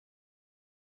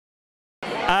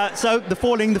So, The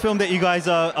Falling, the film that you guys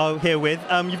are here with,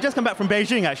 you've just come back from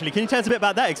Beijing, actually. Can you tell us a bit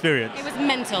about that experience? It was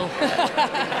mental.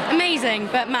 Amazing,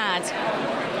 but mad.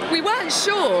 We weren't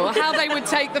sure how they would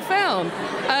take the film,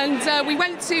 and we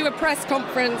went to a press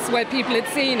conference where people had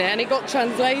seen it and it got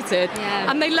translated,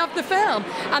 and they loved the film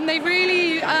and they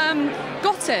really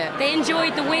got it. They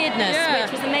enjoyed the weirdness,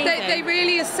 which was amazing. They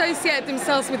really associated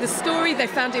themselves with the story. They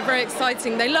found it very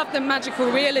exciting. They loved the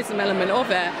magical realism element of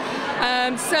it.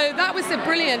 So that was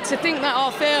brilliant to think that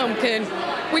our film can,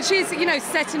 which is, you know,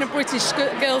 set in a British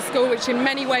girls' school, which in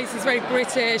many ways is very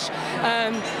British,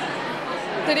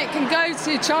 that it can go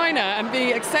to China and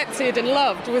be accepted and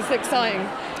loved was exciting.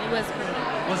 It was cool.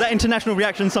 Was that international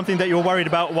reaction something that you were worried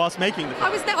about whilst making the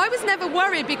film? I was never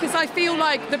worried, because I feel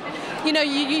like,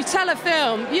 you tell a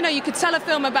film, you could tell a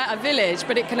film about a village,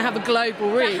 but it can have a global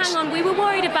reach. But hang on, we were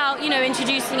worried about,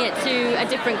 introducing it to a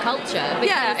different culture.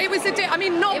 Yeah, it was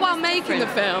not while making the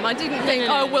film. I didn't think,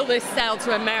 oh, will this sell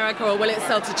to America or will it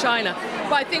sell to China?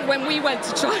 But I think when we went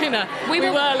to China, we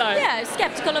were like... Yeah,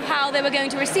 sceptical of how they were going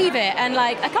to receive it. And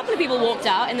like, a couple of people walked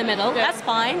out in the middle. Yeah. That's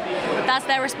fine. That's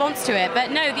their response to it.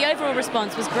 But no, the overall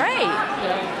response was great.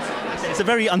 Yeah. It's a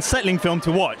very unsettling film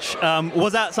to watch.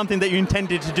 Was that something that you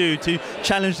intended to do to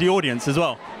challenge the audience as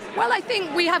well? Well, I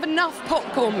think we have enough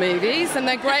popcorn movies, and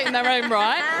they're great in their own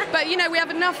right. But, we have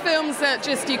enough films that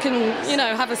just you can,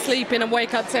 have a sleep in and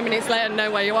wake up 10 minutes later and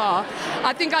know where you are.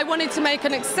 I think I wanted to make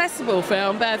an accessible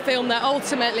film, but a film that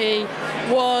ultimately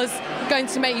was going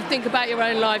to make you think about your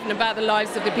own life and about the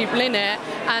lives of the people in it,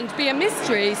 and be a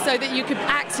mystery so that you could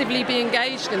actively be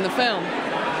engaged in the film.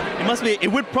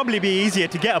 It would probably be easier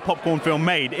to get a popcorn film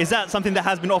made. Is that something that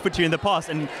has been offered to you in the past,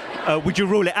 and would you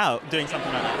rule it out, doing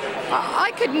something like that?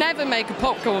 I could never make a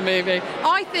popcorn movie.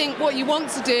 I think what you want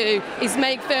to do is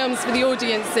make films for the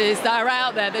audiences that are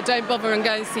out there that don't bother and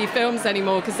go and see films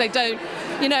anymore, because they don't,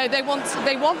 they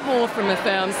want more from a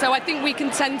film. So I think we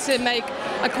can tend to make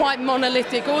a quite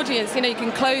monolithic audience. You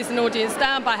can close an audience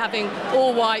down by having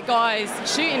all white guys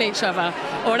shooting each other,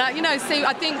 or so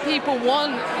I think people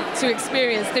want to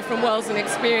experience different worlds and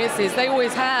experiences. They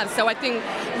always have. So I think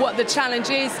what the challenge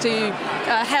is to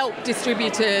help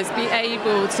distributors be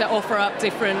able to offer up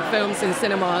different films in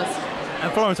cinemas.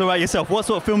 And Florence, what about yourself? What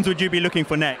sort of films would you be looking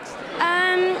for next?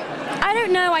 I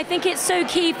don't know. I think it's so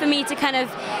key for me to kind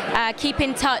of keep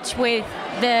in touch with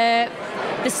the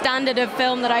standard of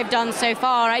film that I've done so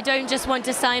far. I don't just want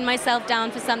to sign myself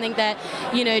down for something that,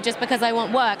 just because I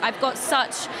want work. I've got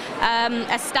such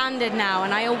a standard now,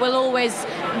 and I will always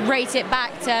rate it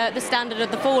back to the standard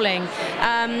of The Falling.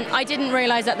 I didn't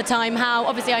realize at the time how,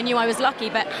 obviously I knew I was lucky,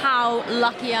 but how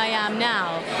lucky I am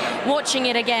now. Watching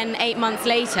it again 8 months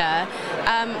later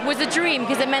was a dream,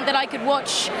 because it meant that I could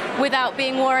watch without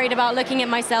being worried about looking at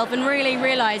myself, and really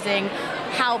realizing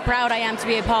how proud I am to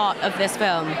be a part of this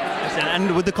film.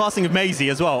 And with the casting of Maisie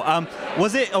as well,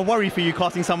 was it a worry for you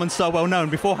casting someone so well known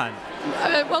beforehand?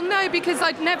 Well, no, because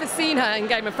I'd never seen her in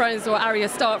Game of Thrones or Arya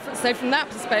Stark, so from that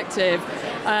perspective,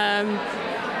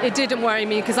 it didn't worry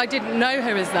me, because I didn't know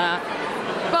her as that.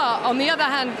 But on the other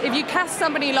hand, if you cast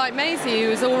somebody like Maisie,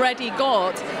 who's already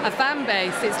got a fan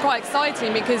base, it's quite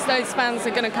exciting, because those fans are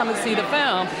going to come and see the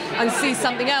film and see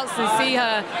something else, and see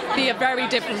her be a very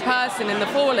different person in The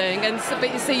Falling. And so,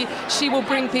 but you see, she will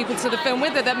bring people to the film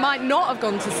with her that might not have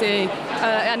gone to see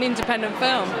an independent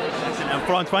film. And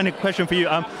Florence, final question for you.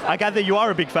 I gather you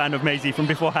are a big fan of Maisie from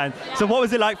beforehand. So what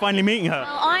was it like finally meeting her?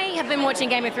 Well, I have been watching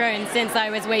Game of Thrones since I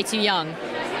was way too young.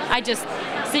 I just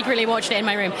secretly watched it in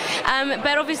my room.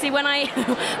 But obviously when I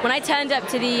turned up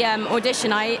to the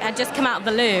audition, I had just come out of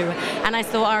the loo and I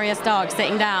saw Arya Stark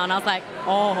sitting down. I was like,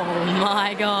 oh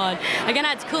my God. Again, I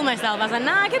had to cool myself. I was like,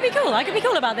 nah, I could be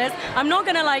cool about this. I'm not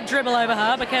gonna like dribble over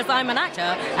her, because I'm an actor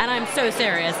and I'm so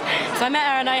serious. So I met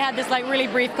her and I had this like really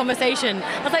brief conversation.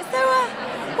 I was like, so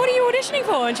what are you auditioning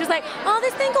for? And she was like, oh,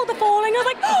 this thing called The Falling. I was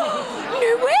like, oh,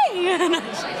 no way.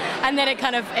 And then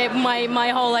my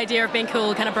whole idea of being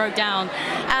cool kind of broke down.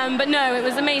 But no, it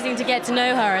was amazing to get to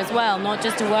know her as well, not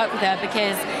just to work with her,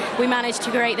 because we managed to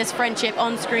create this friendship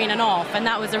on screen and off, and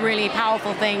that was a really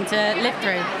powerful thing to live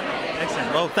through.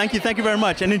 Excellent. Well, thank you very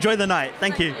much, and enjoy the night.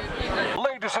 Thank you.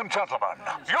 Ladies and gentlemen,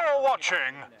 you're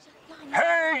watching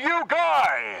Hey You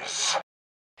Guys!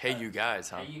 Hey You Guys,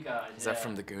 huh? Hey You Guys. Is that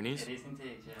from the Goonies? It is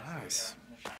indeed, yeah. Nice.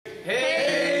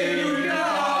 Hey